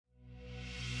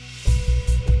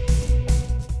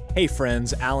Hey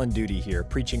friends, Alan Duty here,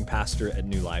 preaching pastor at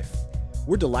New Life.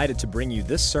 We're delighted to bring you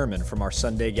this sermon from our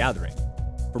Sunday gathering.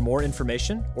 For more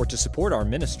information or to support our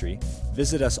ministry,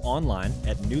 visit us online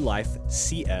at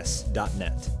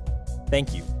newlifecs.net.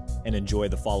 Thank you, and enjoy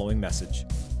the following message.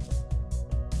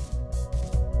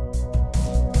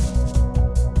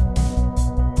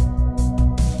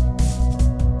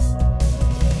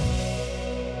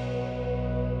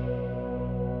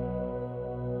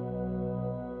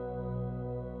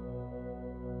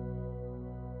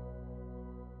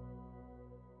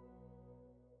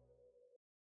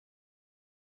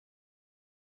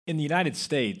 In the United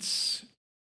States,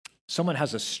 someone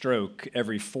has a stroke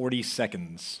every 40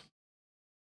 seconds.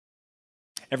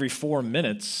 Every 4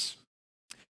 minutes,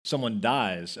 someone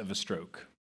dies of a stroke.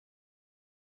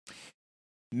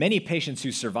 Many patients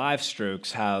who survive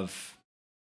strokes have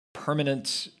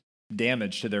permanent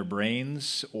damage to their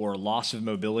brains or loss of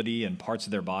mobility in parts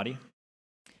of their body.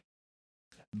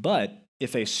 But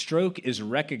if a stroke is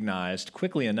recognized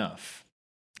quickly enough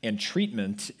and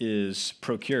treatment is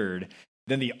procured,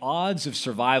 then the odds of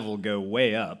survival go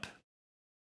way up,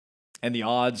 and the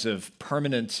odds of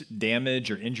permanent damage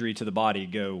or injury to the body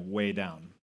go way down.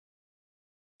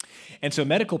 And so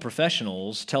medical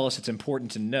professionals tell us it's important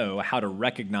to know how to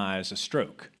recognize a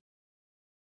stroke.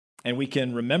 And we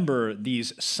can remember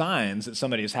these signs that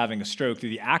somebody is having a stroke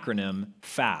through the acronym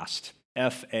FAST,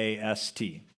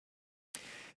 F-A-S-T. It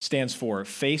stands for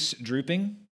face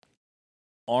drooping,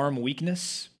 arm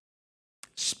weakness,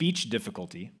 speech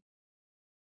difficulty.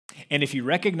 And if you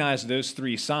recognize those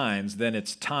three signs, then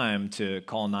it's time to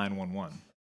call 911.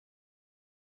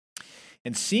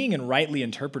 And seeing and rightly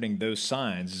interpreting those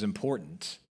signs is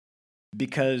important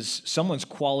because someone's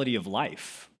quality of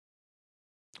life,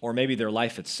 or maybe their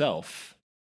life itself,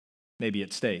 may be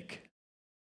at stake.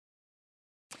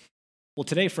 Well,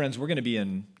 today, friends, we're going to be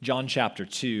in John chapter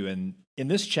 2, and in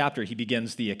this chapter, he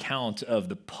begins the account of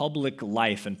the public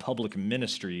life and public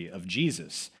ministry of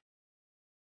Jesus.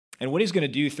 And what he's going to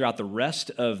do throughout the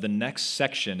rest of the next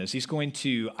section is he's going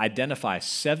to identify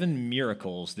 7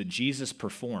 miracles that Jesus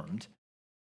performed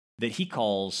that he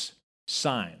calls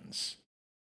signs.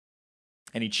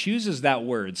 And he chooses that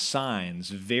word,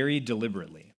 signs, very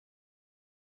deliberately.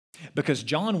 Because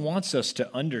John wants us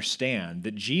to understand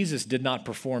that Jesus did not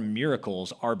perform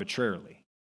miracles arbitrarily.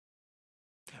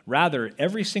 Rather,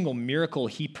 every single miracle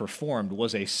he performed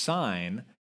was a sign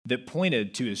that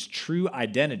pointed to his true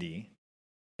identity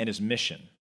and his mission.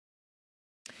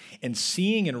 And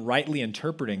seeing and rightly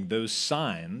interpreting those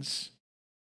signs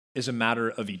is a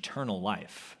matter of eternal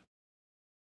life.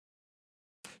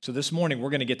 So this morning,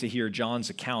 we're going to get to hear John's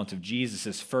account of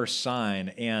Jesus' first sign,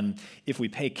 and if we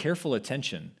pay careful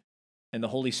attention and the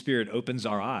Holy Spirit opens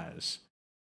our eyes,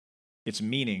 its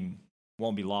meaning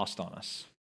won't be lost on us.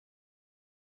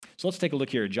 So let's take a look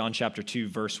here at John chapter 2,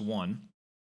 verse 1.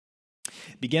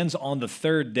 Begins on the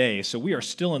third day. So we are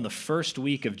still in the first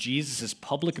week of Jesus'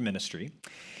 public ministry.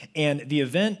 And the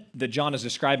event that John is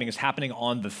describing is happening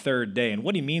on the third day. And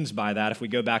what he means by that, if we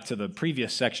go back to the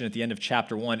previous section at the end of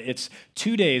chapter 1, it's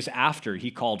 2 days after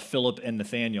he called Philip and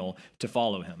Nathanael to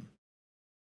follow him.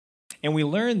 And we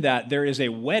learn that there is a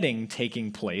wedding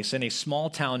taking place in a small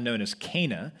town known as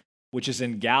Cana, which is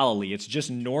in Galilee. It's just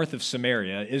north of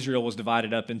Samaria. Israel was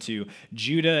divided up into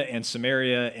Judah and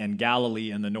Samaria and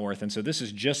Galilee in the north. And so this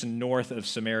is just north of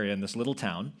Samaria in this little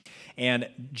town. And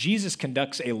Jesus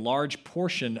conducts a large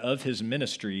portion of his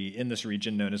ministry in this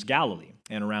region known as Galilee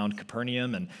and around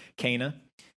Capernaum and Cana.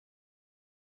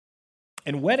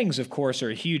 And weddings, of course, are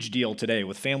a huge deal today,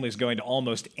 with families going to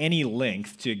almost any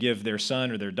length to give their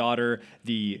son or their daughter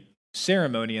the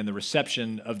ceremony and the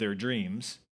reception of their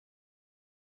dreams.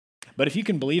 But if you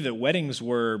can believe it, weddings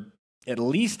were at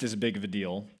least as big of a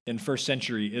deal in first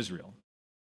century Israel.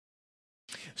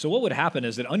 So what would happen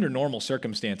is that under normal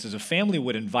circumstances, a family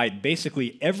would invite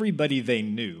basically everybody they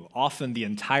knew, often the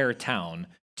entire town,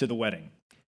 to the wedding.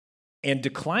 And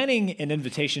declining an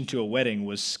invitation to a wedding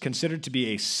was considered to be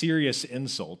a serious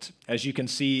insult, as you can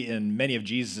see in many of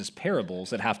Jesus' parables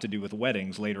that have to do with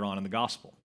weddings later on in the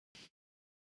gospel.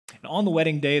 And on the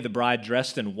wedding day, the bride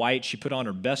dressed in white, she put on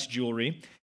her best jewelry,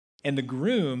 and the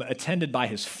groom, attended by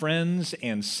his friends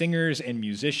and singers and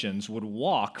musicians, would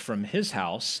walk from his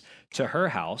house to her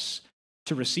house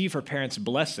to receive her parents'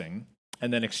 blessing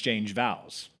and then exchange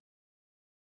vows.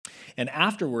 And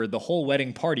afterward, the whole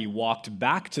wedding party walked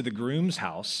back to the groom's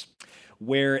house,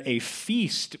 where a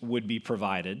feast would be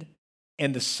provided,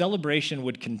 and the celebration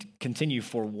would continue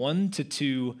for 1 to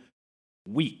 2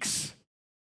 weeks.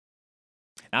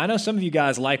 Now, I know some of you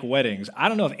guys like weddings. I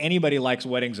don't know if anybody likes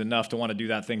weddings enough to want to do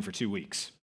that thing for 2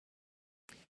 weeks.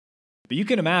 But you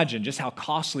can imagine just how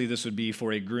costly this would be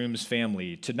for a groom's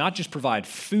family to not just provide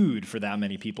food for that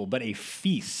many people, but a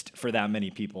feast for that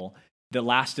many people that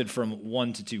lasted from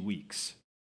 1 to 2 weeks.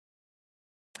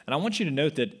 And I want you to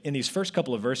note that in these first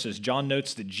couple of verses, John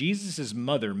notes that Jesus'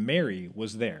 mother, Mary,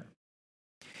 was there.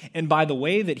 And by the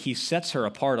way that he sets her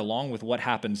apart along with what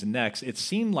happens next, it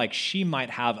seemed like she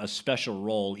might have a special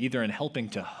role, either in helping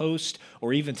to host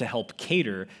or even to help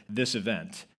cater this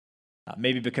event,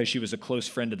 maybe because she was a close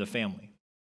friend of the family.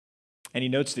 And he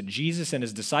notes that Jesus and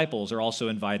his disciples are also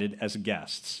invited as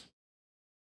guests.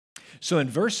 So in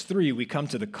verse 3, we come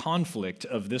to the conflict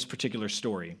of this particular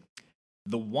story.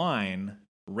 The wine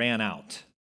ran out.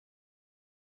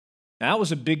 Now, that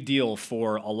was a big deal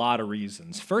for a lot of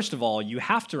reasons. First of all, you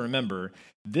have to remember,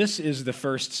 this is the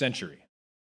first century.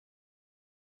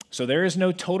 So there is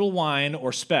no Total Wine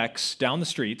or Spec's down the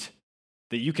street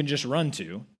that you can just run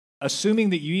to,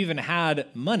 assuming that you even had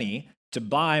money to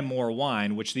buy more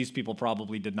wine, which these people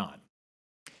probably did not.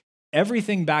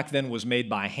 Everything back then was made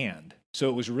by hand, so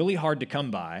it was really hard to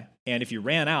come by, and if you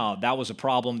ran out, that was a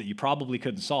problem that you probably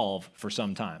couldn't solve for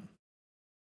some time.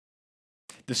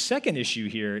 The second issue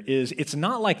here is it's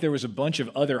not like there was a bunch of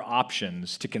other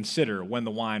options to consider when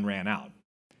the wine ran out.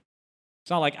 It's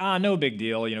not like, no big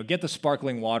deal, get the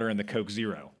sparkling water and the Coke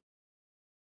Zero.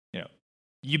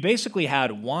 You basically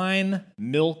had wine,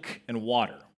 milk, and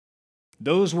water.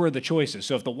 Those were the choices.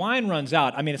 So if the wine runs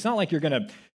out, it's not like you're going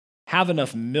to have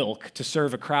enough milk to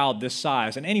serve a crowd this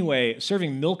size. And anyway,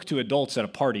 serving milk to adults at a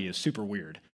party is super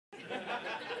weird.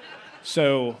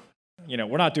 So,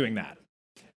 we're not doing that.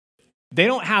 They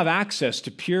don't have access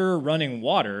to pure running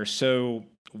water, so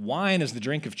wine is the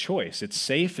drink of choice. It's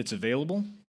safe, it's available.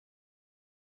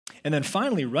 And then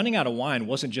finally, running out of wine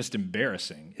wasn't just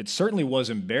embarrassing. It certainly was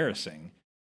embarrassing.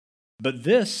 But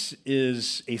this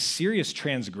is a serious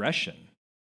transgression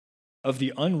of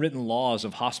the unwritten laws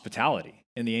of hospitality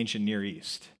in the ancient Near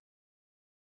East.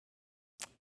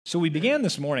 So we began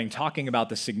this morning talking about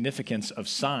the significance of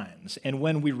signs. And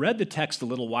when we read the text a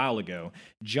little while ago,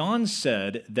 John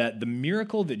said that the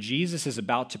miracle that Jesus is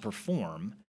about to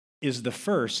perform is the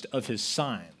first of his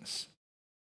signs.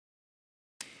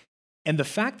 And the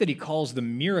fact that he calls the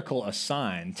miracle a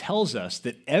sign tells us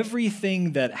that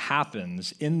everything that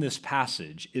happens in this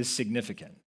passage is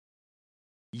significant.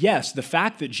 Yes, the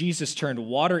fact that Jesus turned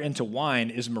water into wine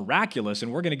is miraculous,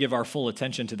 and we're going to give our full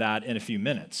attention to that in a few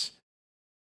minutes.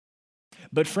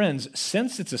 But friends,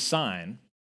 since it's a sign,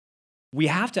 we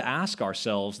have to ask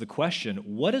ourselves the question,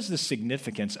 what is the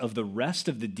significance of the rest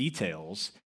of the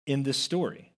details in this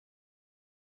story?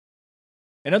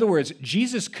 In other words,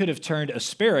 Jesus could have turned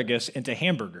asparagus into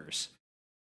hamburgers.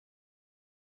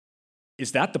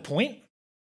 Is that the point?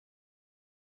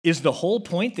 Is the whole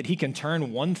point that he can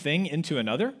turn one thing into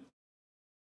another?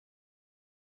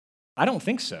 I don't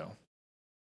think so.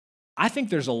 I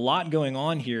think there's a lot going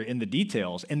on here in the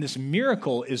details, and this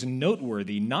miracle is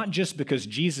noteworthy not just because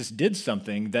Jesus did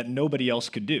something that nobody else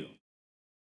could do.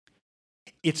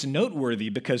 It's noteworthy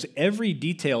because every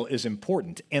detail is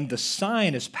important, and the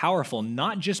sign is powerful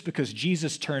not just because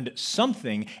Jesus turned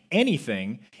something,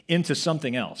 anything, into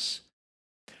something else,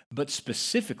 but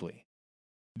specifically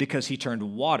because he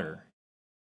turned water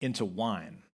into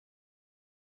wine.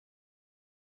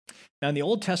 Now, in the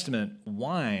Old Testament,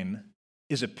 wine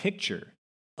is a picture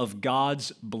of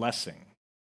God's blessing.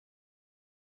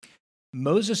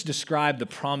 Moses described the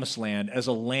promised land as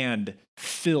a land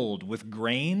filled with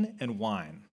grain and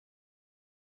wine.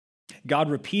 God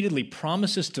repeatedly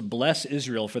promises to bless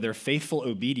Israel for their faithful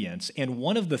obedience, and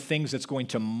one of the things that's going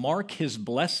to mark his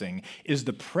blessing is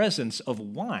the presence of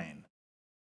wine.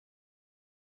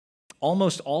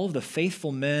 Almost all of the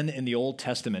faithful men in the Old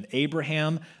Testament,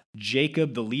 Abraham,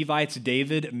 Jacob, the Levites,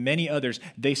 David, many others,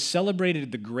 they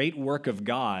celebrated the great work of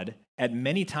God at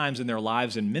many times in their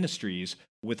lives and ministries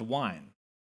with wine.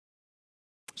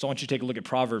 So I want you to take a look at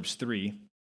Proverbs 3.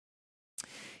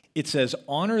 It says,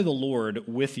 "Honor the Lord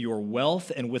with your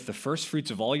wealth and with the first fruits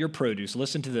of all your produce."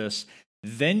 Listen to this.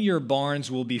 "Then your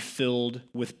barns will be filled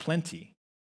with plenty,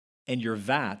 and your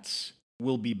vats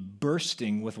will be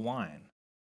bursting with wine."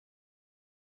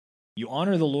 You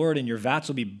honor the Lord, and your vats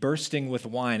will be bursting with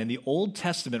wine. In the Old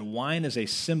Testament, wine is a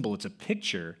symbol. It's a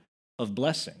picture of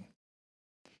blessing.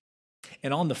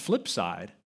 And on the flip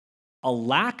side, a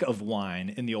lack of wine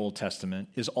in the Old Testament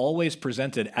is always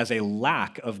presented as a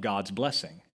lack of God's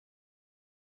blessing.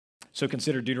 So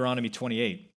consider Deuteronomy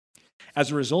 28. As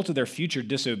a result of their future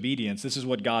disobedience, this is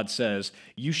what God says,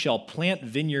 "You shall plant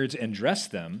vineyards and dress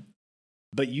them,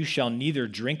 but you shall neither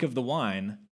drink of the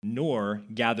wine nor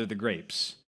gather the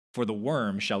grapes, for the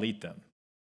worm shall eat them."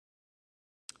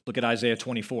 Look at Isaiah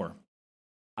 24.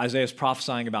 Isaiah is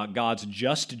prophesying about God's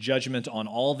just judgment on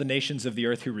all the nations of the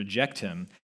earth who reject him.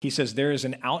 He says, there is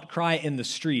an outcry in the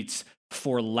streets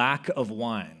for lack of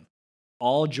wine.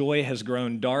 All joy has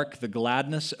grown dark. The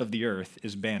gladness of the earth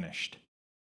is banished.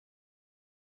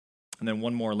 And then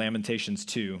one more, Lamentations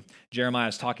 2. Jeremiah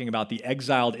is talking about the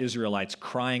exiled Israelites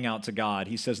crying out to God.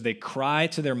 He says, they cry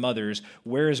to their mothers,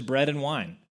 where is bread and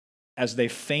wine? As they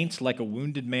faint like a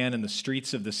wounded man in the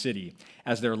streets of the city,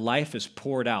 as their life is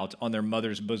poured out on their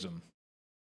mother's bosom.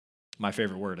 My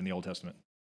favorite word in the Old Testament.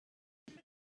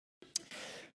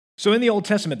 So in the Old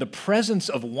Testament, the presence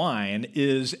of wine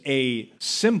is a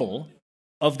symbol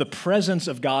of the presence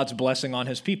of God's blessing on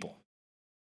his people.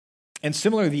 And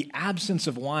similarly, the absence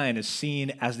of wine is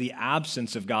seen as the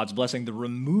absence of God's blessing, the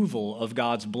removal of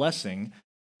God's blessing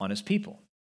on his people.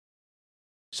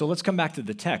 So let's come back to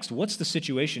the text. What's the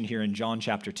situation here in John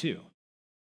chapter 2?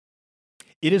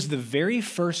 It is the very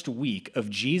first week of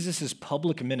Jesus'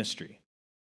 public ministry,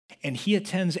 and he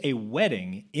attends a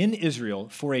wedding in Israel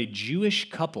for a Jewish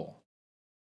couple,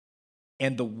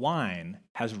 and the wine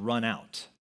has run out.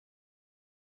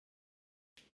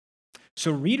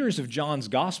 So readers of John's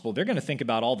gospel, they're going to think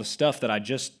about all the stuff that I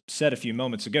just said a few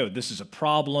moments ago. This is a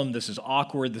problem, this is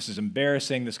awkward, this is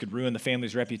embarrassing, this could ruin the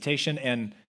family's reputation,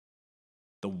 and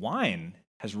the wine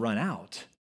has run out.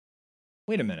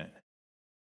 Wait a minute.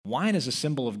 Wine is a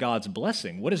symbol of God's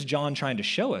blessing. What is John trying to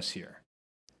show us here?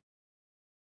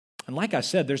 And like I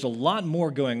said, there's a lot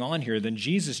more going on here than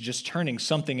Jesus just turning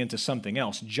something into something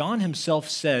else. John himself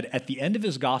said at the end of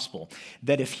his gospel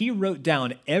that if he wrote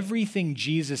down everything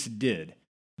Jesus did,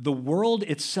 the world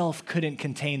itself couldn't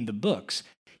contain the books.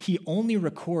 He only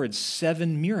records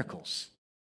 7 miracles.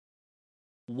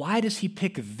 Why does he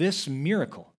pick this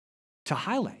miracle to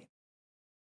highlight?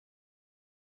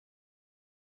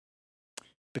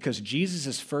 Because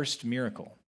Jesus' first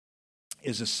miracle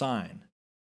is a sign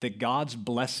that God's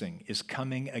blessing is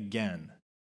coming again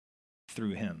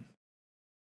through him.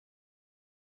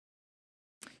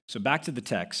 So back to the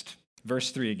text,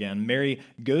 verse 3 again. Mary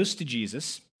goes to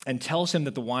Jesus and tells him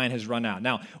that the wine has run out.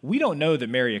 Now, we don't know that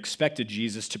Mary expected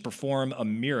Jesus to perform a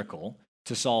miracle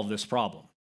to solve this problem.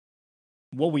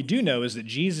 What we do know is that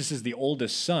Jesus is the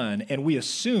oldest son, and we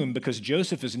assume because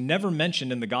Joseph is never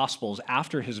mentioned in the Gospels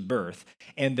after his birth,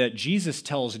 and that Jesus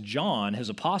tells John, his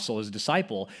apostle, his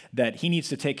disciple, that he needs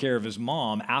to take care of his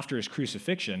mom after his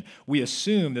crucifixion, we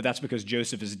assume that that's because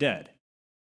Joseph is dead.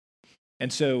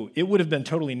 And so it would have been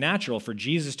totally natural for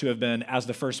Jesus to have been, as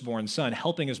the firstborn son,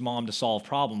 helping his mom to solve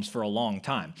problems for a long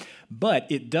time. But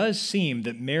it does seem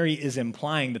that Mary is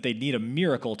implying that they need a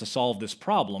miracle to solve this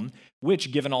problem,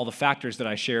 which, given all the factors that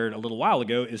I shared a little while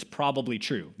ago, is probably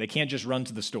true. They can't just run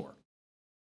to the store.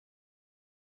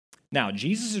 Now,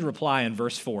 Jesus' reply in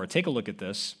verse 4, take a look at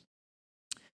this.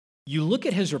 You look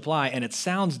at his reply, and it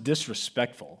sounds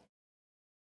disrespectful.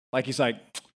 Like he's like,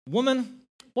 woman,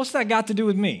 what's that got to do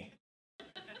with me?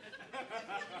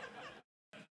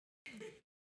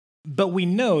 But we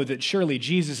know that surely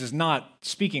Jesus is not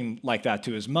speaking like that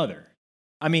to his mother.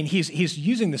 I mean, he's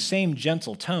using the same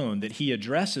gentle tone that he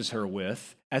addresses her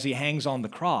with as he hangs on the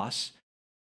cross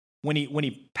when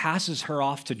he passes her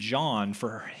off to John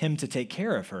for him to take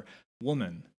care of her.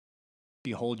 Woman,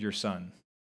 behold your son.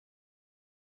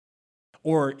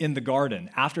 Or in the garden,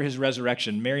 after his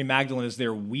resurrection, Mary Magdalene is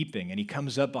there weeping, and he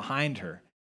comes up behind her.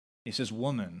 He says,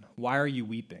 woman, why are you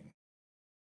weeping?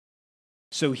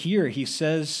 So here he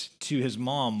says to his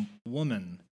mom,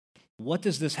 woman, what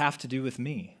does this have to do with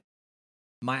me?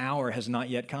 My hour has not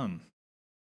yet come.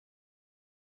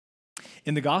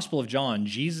 In the Gospel of John,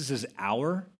 Jesus'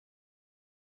 hour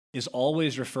is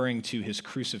always referring to his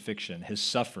crucifixion, his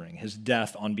suffering, his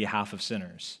death on behalf of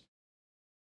sinners.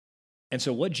 And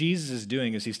so what Jesus is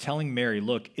doing is he's telling Mary,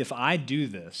 look, if I do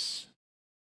this,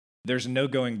 there's no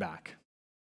going back.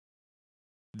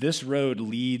 This road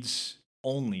leads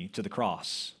only to the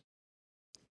cross.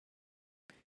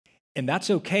 And that's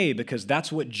okay because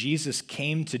that's what Jesus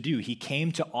came to do. He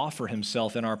came to offer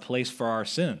himself in our place for our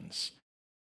sins.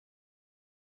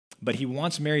 But he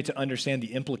wants Mary to understand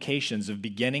the implications of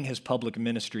beginning his public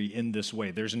ministry in this way.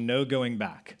 There's no going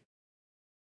back.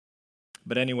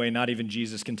 But anyway, not even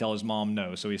Jesus can tell his mom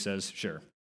no, so he says, sure.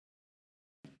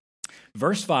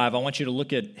 Verse 5, I want you to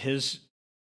look at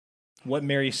what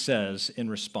Mary says in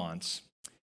response.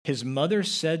 His mother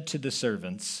said to the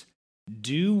servants,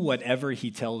 do whatever he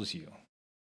tells you.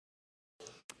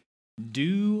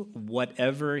 Do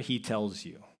whatever he tells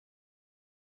you.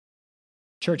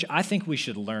 Church, I think we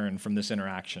should learn from this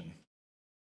interaction.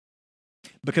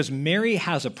 Because Mary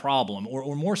has a problem,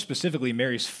 or more specifically,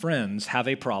 Mary's friends have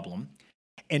a problem,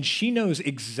 and she knows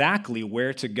exactly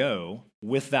where to go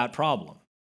with that problem.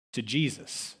 to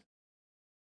Jesus.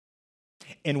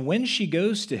 And when she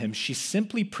goes to him, she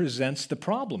simply presents the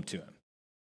problem to him.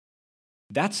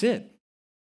 That's it.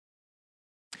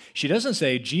 She doesn't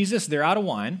say, Jesus, they're out of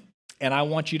wine, and I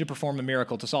want you to perform a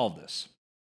miracle to solve this.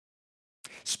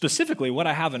 Specifically, what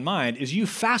I have in mind is you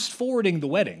fast forwarding the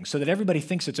wedding so that everybody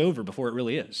thinks it's over before it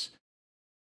really is,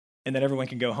 and that everyone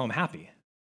can go home happy.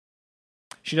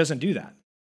 She doesn't do that.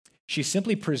 She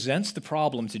simply presents the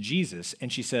problem to Jesus,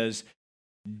 and she says,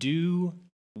 do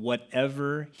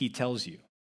whatever he tells you,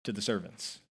 to the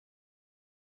servants.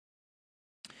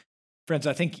 Friends,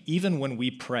 I think even when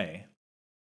we pray,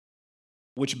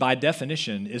 which by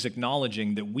definition is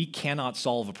acknowledging that we cannot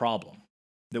solve a problem,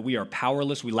 that we are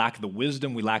powerless, we lack the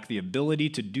wisdom, we lack the ability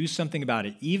to do something about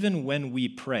it, even when we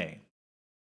pray,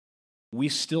 we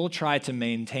still try to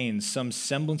maintain some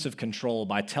semblance of control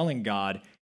by telling God,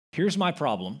 here's my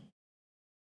problem,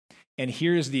 and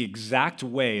here's the exact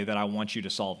way that I want you to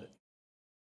solve it.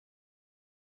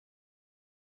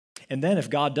 And then if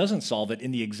God doesn't solve it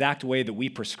in the exact way that we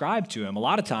prescribe to him, a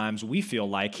lot of times we feel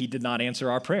like he did not answer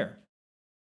our prayer.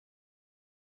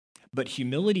 But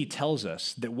humility tells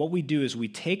us that what we do is we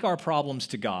take our problems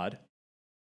to God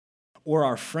or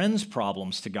our friends'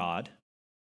 problems to God,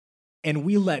 and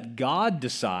we let God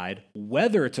decide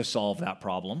whether to solve that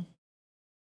problem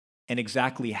and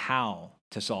exactly how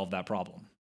to solve that problem.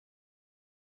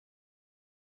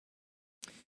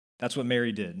 That's what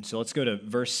Mary did. So let's go to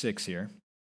verse 6 here.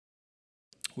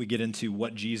 We get into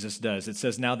what Jesus does. It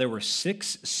says, now there were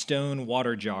 6 stone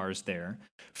water jars there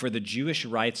for the Jewish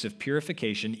rites of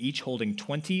purification, each holding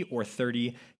 20 or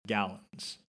 30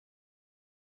 gallons.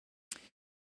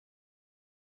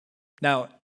 Now,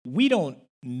 we don't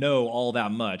know all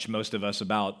that much, most of us,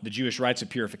 about the Jewish rites of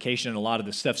purification and a lot of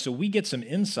this stuff, so we get some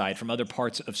insight from other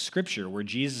parts of Scripture where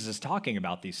Jesus is talking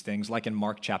about these things, like in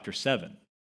Mark chapter 7.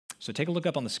 So take a look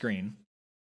up on the screen.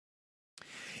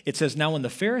 It says, now when the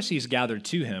Pharisees gathered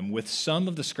to him with some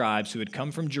of the scribes who had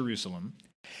come from Jerusalem,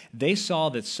 they saw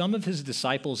that some of his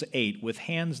disciples ate with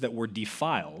hands that were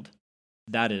defiled,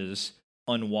 that is,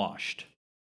 unwashed.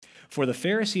 For the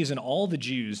Pharisees and all the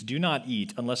Jews do not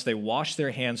eat unless they wash their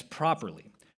hands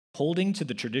properly, holding to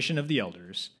the tradition of the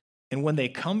elders, and when they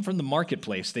come from the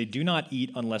marketplace, they do not eat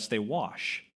unless they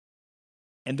wash.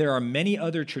 And there are many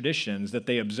other traditions that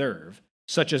they observe,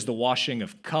 such as the washing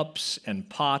of cups and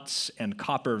pots and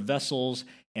copper vessels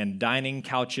and dining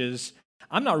couches.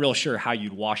 I'm not real sure how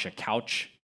you'd wash a couch.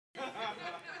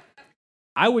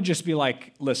 I would just be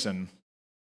like, listen,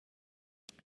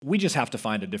 we just have to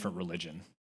find a different religion.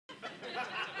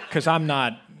 Because I'm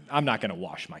not going to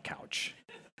wash my couch.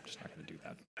 I'm just not going to do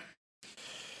that.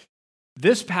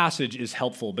 This passage is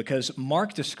helpful because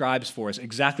Mark describes for us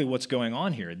exactly what's going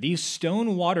on here. These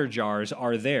stone water jars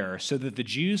are there so that the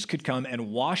Jews could come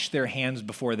and wash their hands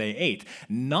before they ate,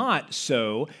 not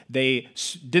so they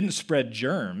didn't spread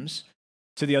germs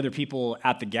to the other people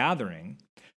at the gathering,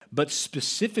 but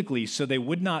specifically so they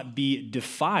would not be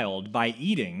defiled by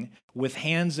eating with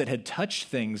hands that had touched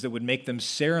things that would make them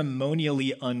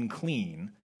ceremonially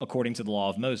unclean, according to the law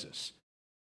of Moses.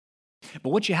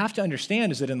 But what you have to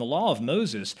understand is that in the law of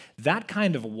Moses, that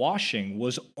kind of washing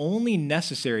was only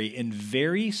necessary in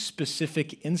very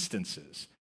specific instances,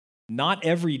 not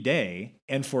every day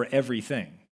and for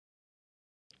everything.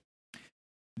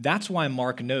 That's why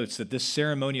Mark notes that this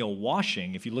ceremonial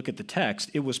washing, if you look at the text,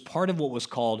 it was part of what was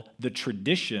called the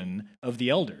tradition of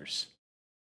the elders.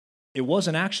 It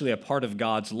wasn't actually a part of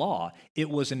God's law. It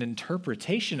was an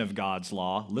interpretation of God's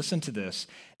law, listen to this,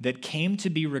 that came to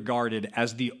be regarded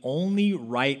as the only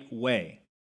right way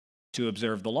to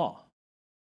observe the law.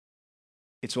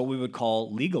 It's what we would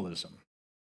call legalism.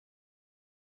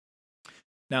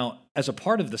 Now, as a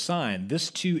part of the sign,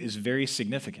 this too is very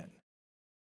significant.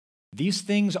 These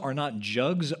things are not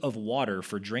jugs of water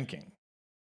for drinking.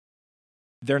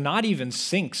 They're not even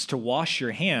sinks to wash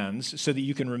your hands so that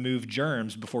you can remove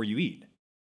germs before you eat.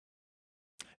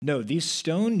 No, these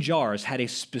stone jars had a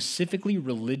specifically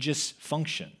religious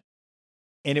function,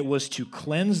 and it was to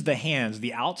cleanse the hands,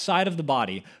 the outside of the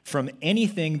body, from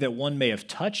anything that one may have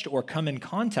touched or come in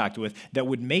contact with that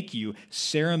would make you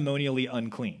ceremonially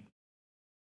unclean.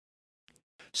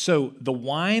 So the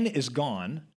wine is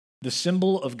gone, the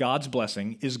symbol of God's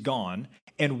blessing is gone,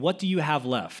 and what do you have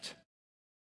left?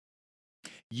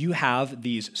 You have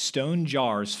these stone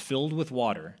jars filled with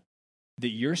water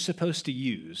that you're supposed to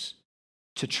use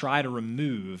to try to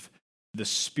remove the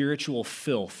spiritual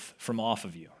filth from off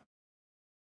of you.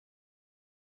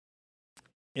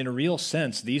 In a real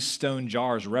sense, these stone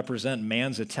jars represent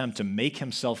man's attempt to make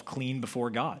himself clean before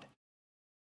God.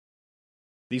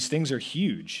 These things are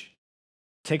huge.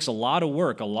 It takes a lot of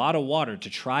work, a lot of water to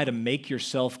try to make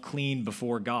yourself clean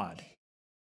before God.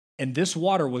 And this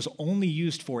water was only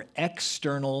used for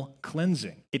external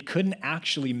cleansing. It couldn't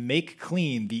actually make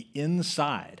clean the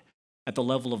inside at the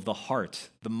level of the heart,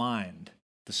 the mind,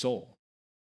 the soul.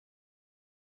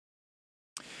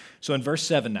 So in verse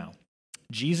 7 now,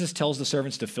 Jesus tells the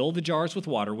servants to fill the jars with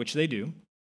water, which they do,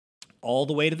 all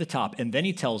the way to the top, and then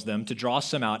he tells them to draw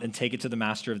some out and take it to the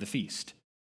master of the feast.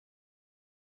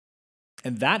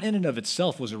 And that in and of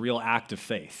itself was a real act of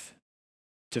faith,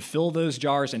 to fill those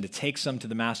jars and to take some to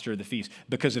the master of the feast.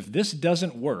 Because if this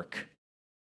doesn't work,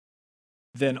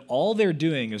 then all they're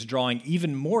doing is drawing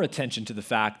even more attention to the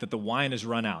fact that the wine has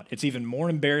run out. It's even more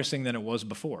embarrassing than it was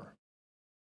before.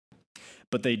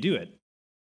 But they do it.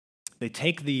 They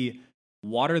take the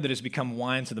water that has become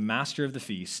wine to the master of the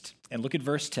feast, and look at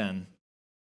verse 10.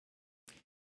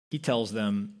 He tells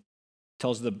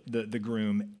the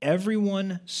groom,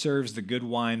 everyone serves the good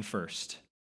wine first,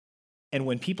 and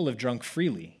when people have drunk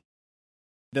freely,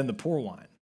 then the poor wine.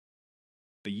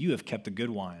 But you have kept the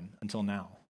good wine until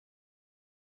now.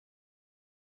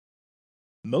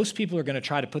 Most people are going to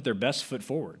try to put their best foot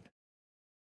forward.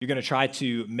 You're going to try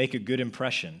to make a good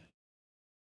impression.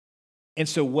 And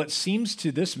so what seems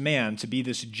to this man to be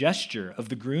this gesture of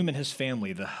the groom and his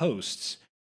family, the hosts,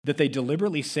 that they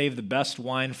deliberately save the best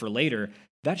wine for later,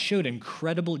 that showed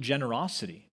incredible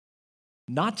generosity.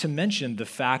 Not to mention the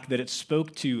fact that it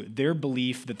spoke to their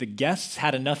belief that the guests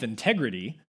had enough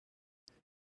integrity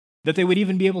that they would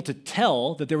even be able to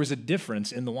tell that there was a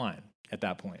difference in the wine at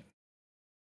that point.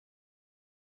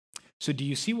 So do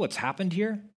you see what's happened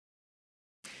here?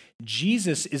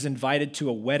 Jesus is invited to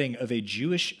a wedding of a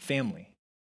Jewish family.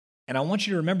 And I want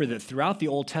you to remember that throughout the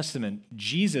Old Testament,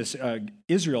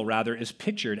 Israel is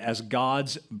pictured as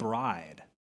God's bride.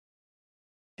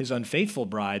 His unfaithful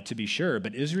bride, to be sure,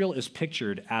 but Israel is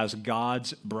pictured as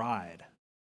God's bride.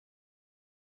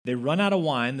 They run out of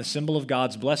wine, the symbol of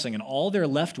God's blessing, and all they're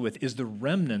left with is the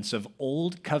remnants of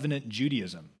Old Covenant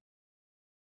Judaism.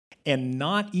 And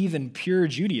not even pure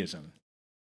Judaism,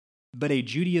 but a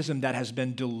Judaism that has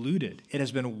been diluted. It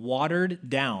has been watered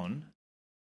down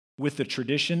with the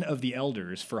tradition of the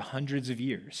elders for hundreds of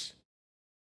years.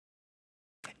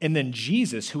 And then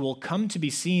Jesus, who will come to be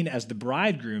seen as the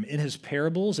bridegroom in his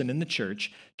parables and in the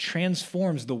church,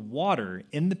 transforms the water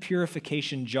in the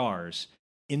purification jars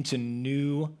into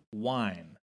new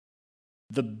wine,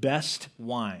 the best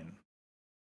wine.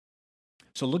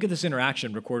 So look at this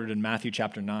interaction recorded in Matthew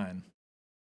chapter 9.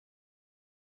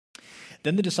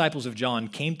 Then the disciples of John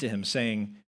came to him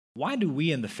saying, "Why do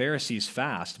we and the Pharisees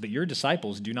fast, but your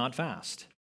disciples do not fast?"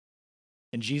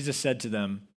 And Jesus said to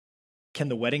them, "Can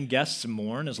the wedding guests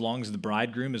mourn as long as the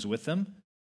bridegroom is with them?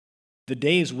 The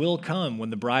days will come when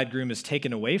the bridegroom is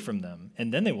taken away from them,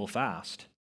 and then they will fast.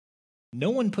 No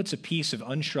one puts a piece of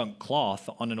unshrunk cloth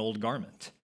on an old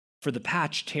garment, for the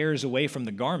patch tears away from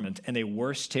the garment, and a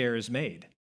worse tear is made.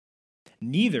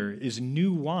 Neither is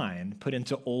new wine put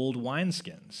into old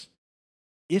wineskins.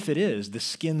 If it is, the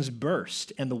skins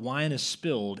burst, and the wine is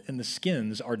spilled, and the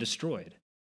skins are destroyed.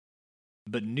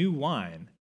 But new wine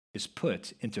is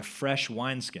put into fresh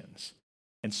wineskins,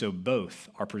 and so both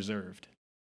are preserved."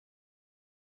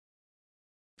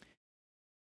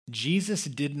 Jesus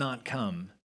did not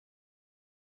come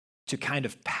to kind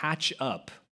of patch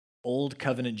up Old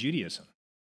Covenant Judaism,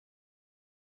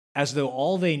 as though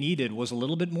all they needed was a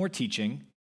little bit more teaching,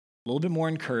 a little bit more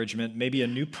encouragement, maybe a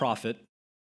new prophet.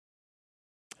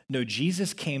 No,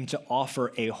 Jesus came to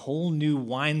offer a whole new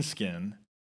wineskin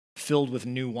filled with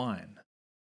new wine.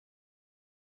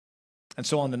 And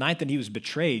so on the night that he was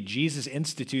betrayed, Jesus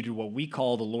instituted what we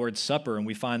call the Lord's Supper, and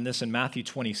we find this in Matthew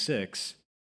 26.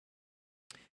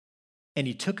 And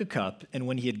he took a cup, and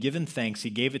when he had given thanks, he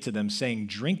gave it to them, saying,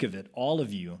 "Drink of it, all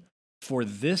of you, for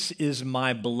this is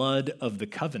my blood of the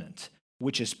covenant,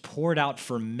 which is poured out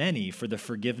for many for the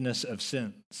forgiveness of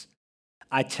sins.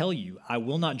 I tell you, I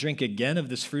will not drink again of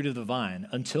this fruit of the vine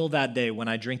until that day when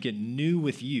I drink it new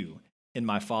with you in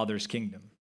my Father's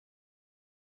kingdom."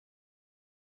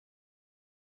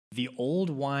 The old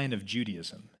wine of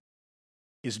Judaism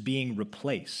is being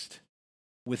replaced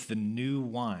with the new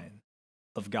wine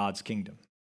of God's kingdom.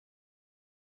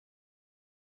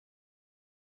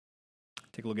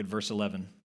 Take a look at verse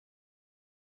 11.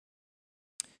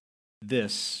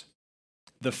 This,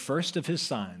 the first of his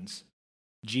signs,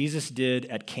 Jesus did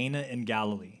at Cana in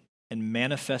Galilee and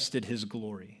manifested his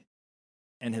glory,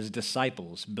 and his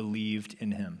disciples believed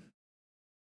in him.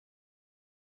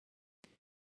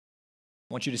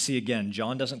 I want you to see again,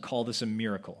 John doesn't call this a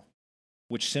miracle.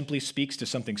 which simply speaks to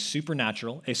something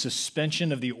supernatural, a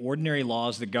suspension of the ordinary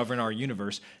laws that govern our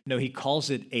universe. No, he calls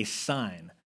it a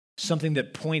sign, something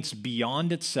that points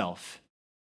beyond itself,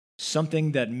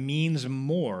 something that means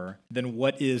more than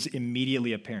what is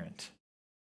immediately apparent.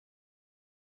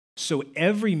 So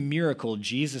every miracle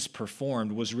Jesus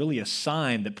performed was really a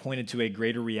sign that pointed to a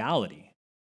greater reality.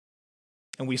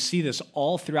 And we see this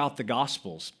all throughout the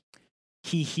Gospels.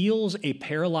 He heals a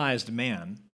paralyzed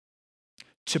man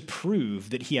to prove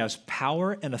that he has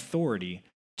power and authority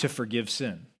to forgive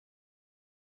sin.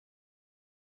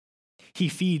 He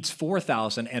feeds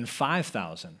 4,000 and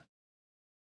 5,000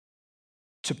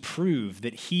 to prove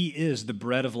that he is the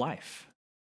bread of life.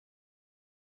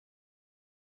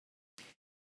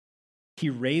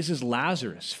 He raises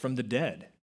Lazarus from the dead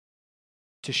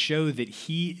to show that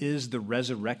he is the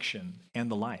resurrection and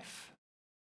the life.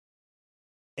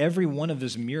 Every one of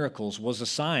his miracles was a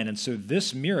sign. And so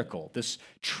this miracle, this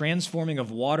transforming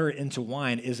of water into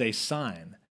wine, is a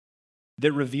sign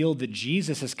that revealed that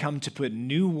Jesus has come to put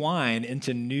new wine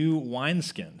into new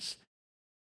wineskins,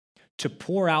 to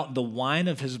pour out the wine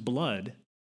of his blood,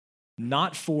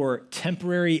 not for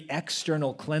temporary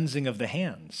external cleansing of the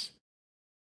hands,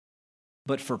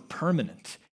 but for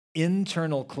permanent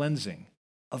internal cleansing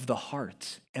of the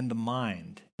heart and the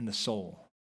mind and the soul.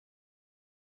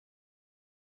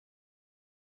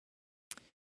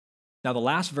 Now, the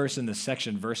last verse in this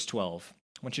section, verse 12,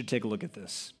 I want you to take a look at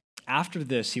this. After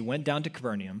this, he went down to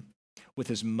Capernaum with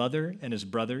his mother and his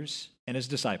brothers and his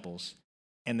disciples,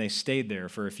 and they stayed there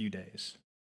for a few days.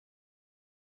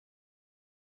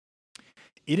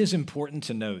 It is important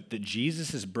to note that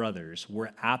Jesus' brothers were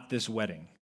at this wedding.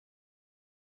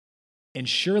 And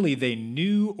surely they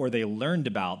knew or they learned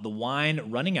about the wine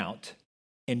running out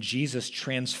and Jesus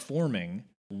transforming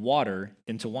water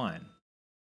into wine.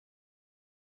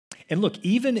 And look,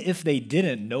 even if they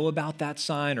didn't know about that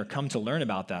sign or come to learn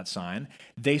about that sign,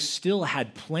 they still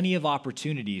had plenty of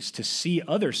opportunities to see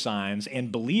other signs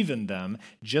and believe in them,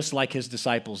 just like his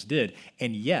disciples did.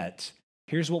 And yet,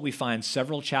 here's what we find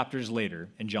several chapters later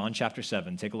in John chapter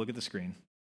 7. Take a look at the screen.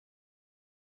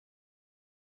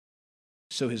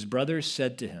 So his brothers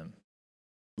said to him,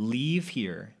 "Leave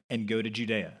here and go to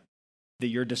Judea, that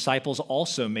your disciples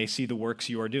also may see the works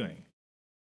you are doing.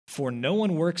 For no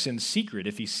one works in secret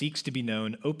if he seeks to be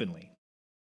known openly.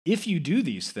 If you do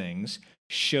these things,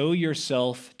 show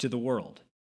yourself to the world."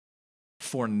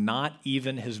 For not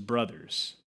even his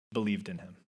brothers believed in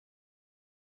him.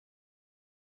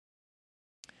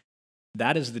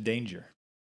 That is the danger.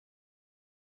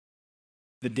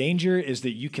 The danger is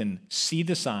that you can see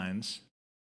the signs,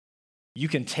 you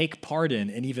can take part in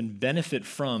and even benefit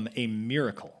from a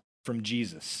miracle from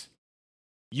Jesus.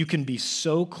 You can be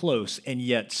so close and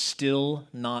yet still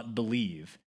not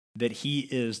believe that he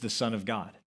is the Son of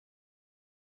God.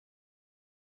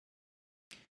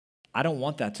 I don't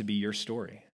want that to be your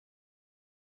story,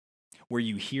 where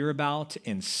you hear about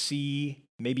and see,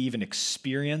 maybe even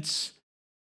experience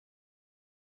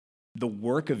the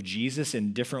work of Jesus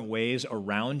in different ways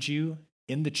around you,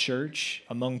 in the church,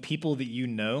 among people that you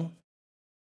know,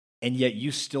 and yet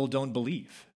you still don't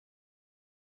believe.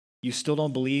 You still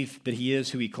don't believe that he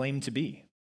is who he claimed to be.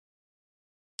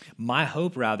 My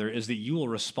hope, rather, is that you will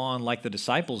respond like the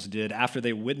disciples did after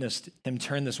they witnessed him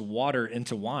turn this water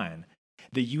into wine,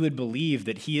 that you would believe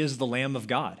that he is the Lamb of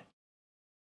God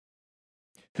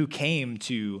who came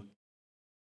to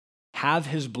have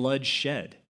his blood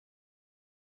shed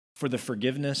for the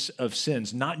forgiveness of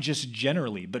sins, not just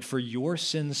generally, but for your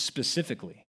sins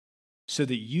specifically, so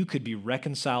that you could be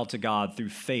reconciled to God through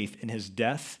faith in his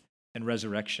death and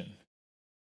resurrection.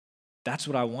 That's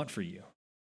what I want for you.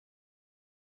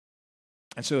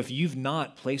 And so if you've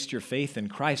not placed your faith in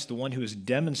Christ, the one who has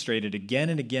demonstrated again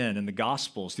and again in the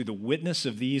Gospels through the witness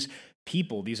of these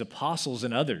people, these apostles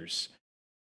and others,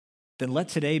 then let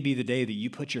today be the day that you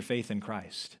put your faith in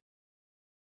Christ.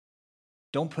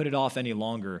 Don't put it off any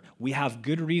longer. We have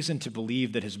good reason to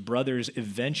believe that his brothers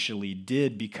eventually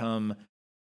did become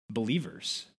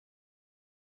believers.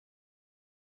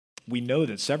 We know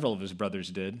that several of his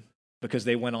brothers did because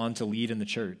they went on to lead in the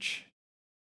church.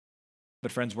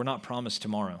 But friends, we're not promised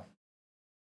tomorrow.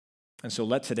 And so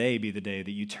let today be the day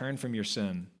that you turn from your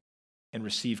sin and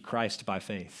receive Christ by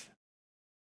faith.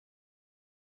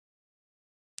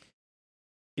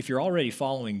 If you're already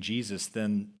following Jesus,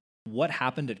 then what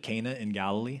happened at Cana in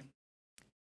Galilee?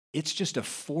 It's just a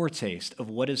foretaste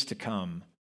of what is to come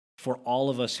for all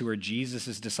of us who are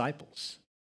Jesus' disciples.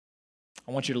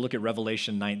 I want you to look at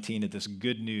Revelation 19 at this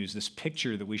good news, this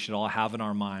picture that we should all have in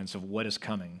our minds of what is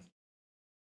coming.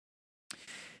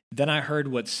 Then I heard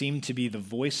what seemed to be the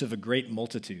voice of a great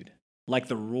multitude, like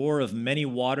the roar of many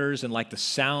waters and like the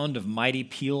sound of mighty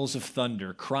peals of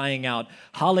thunder, crying out,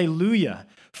 Hallelujah!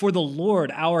 For the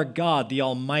Lord our God, the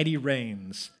Almighty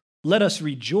reigns. Let us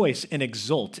rejoice and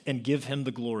exult and give him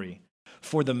the glory.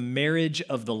 For the marriage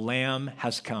of the Lamb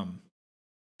has come,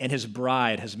 and his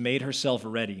bride has made herself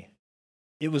ready.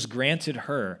 It was granted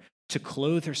her to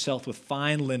clothe herself with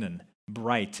fine linen,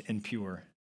 bright and pure.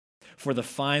 For the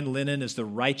fine linen is the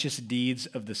righteous deeds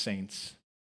of the saints.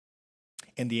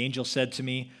 And the angel said to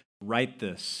me, Write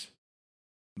this,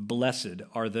 Blessed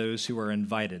are those who are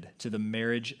invited to the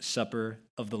marriage supper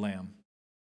of the Lamb.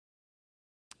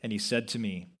 And he said to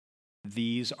me,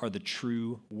 These are the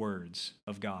true words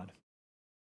of God.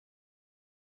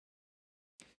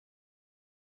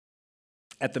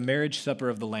 At the marriage supper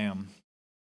of the Lamb,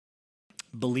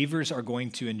 believers are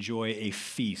going to enjoy a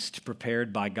feast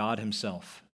prepared by God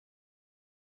himself.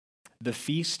 The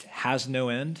feast has no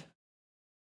end.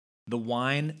 The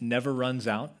wine never runs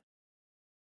out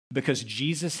because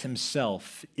Jesus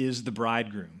himself is the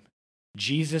bridegroom.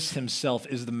 Jesus himself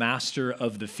is the master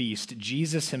of the feast.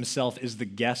 Jesus himself is the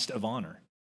guest of honor.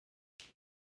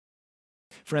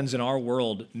 Friends, in our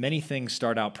world, many things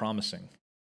start out promising,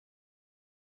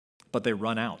 but they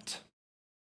run out.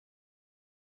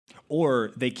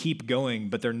 Or they keep going,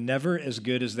 but they're never as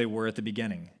good as they were at the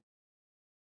beginning.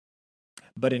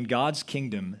 But in God's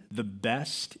kingdom, the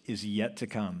best is yet to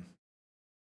come,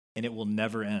 and it will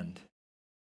never end.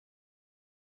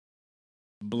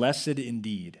 Blessed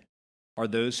indeed are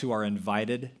those who are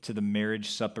invited to the marriage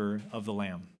supper of the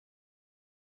Lamb.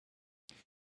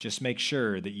 Just make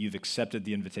sure that you've accepted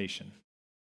the invitation.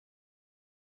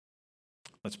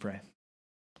 Let's pray.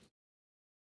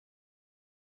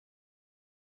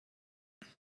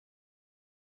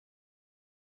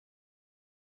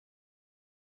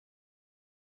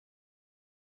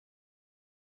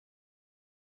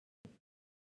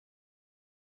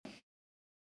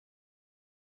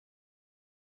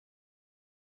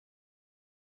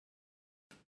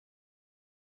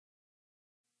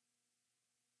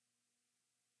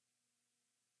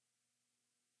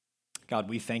 God,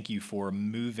 we thank you for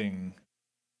moving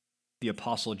the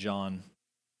Apostle John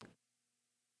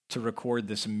to record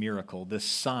this miracle, this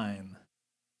sign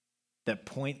that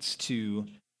points to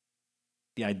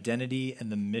the identity and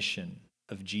the mission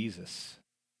of Jesus.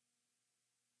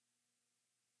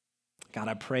 God,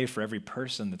 I pray for every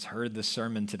person that's heard this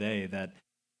sermon today that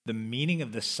the meaning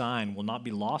of this sign will not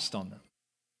be lost on them,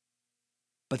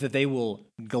 but that they will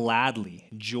gladly,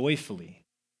 joyfully,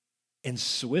 and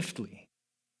swiftly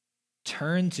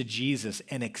turn to Jesus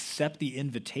and accept the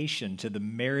invitation to the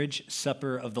marriage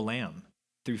supper of the Lamb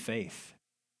through faith.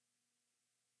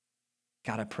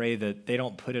 God, I pray that they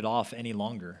don't put it off any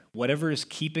longer. Whatever is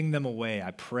keeping them away,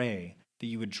 I pray that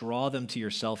you would draw them to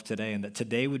yourself today and that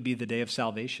today would be the day of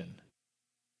salvation.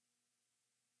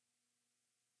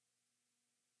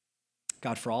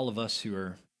 God, for all of us who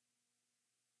are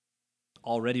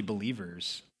already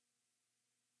believers,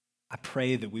 I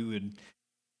pray that we would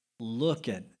look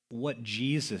at what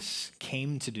Jesus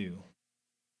came to do,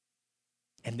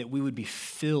 and that we would be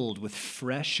filled with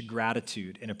fresh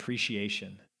gratitude and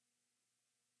appreciation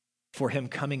for him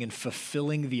coming and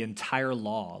fulfilling the entire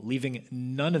law, leaving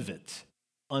none of it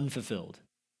unfulfilled,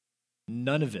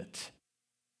 none of it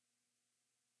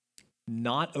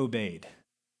not obeyed,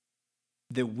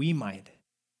 that we might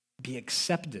be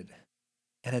accepted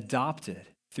and adopted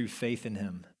through faith in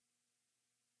him.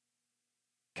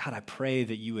 God, I pray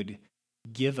that you would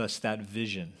give us that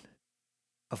vision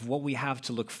of what we have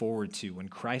to look forward to when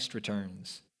Christ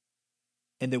returns,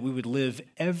 and that we would live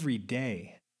every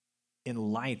day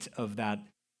in light of that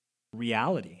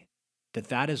reality, that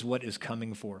that is what is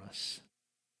coming for us.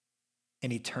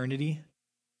 An eternity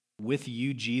with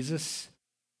you, Jesus,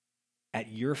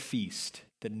 at your feast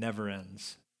that never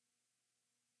ends.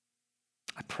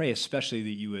 I pray especially that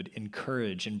you would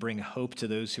encourage and bring hope to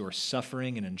those who are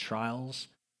suffering and in trials,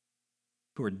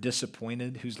 who are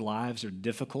disappointed, whose lives are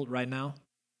difficult right now.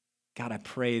 God, I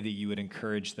pray that you would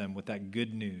encourage them with that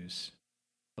good news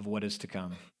of what is to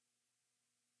come.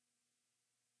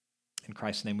 In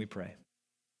Christ's name we pray.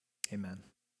 Amen.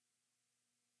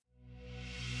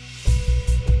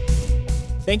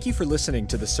 Thank you for listening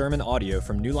to the sermon audio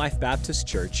from New Life Baptist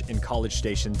Church in College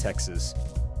Station, Texas.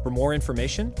 For more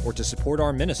information or to support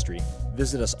our ministry,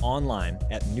 visit us online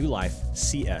at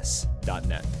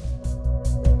newlifecs.net.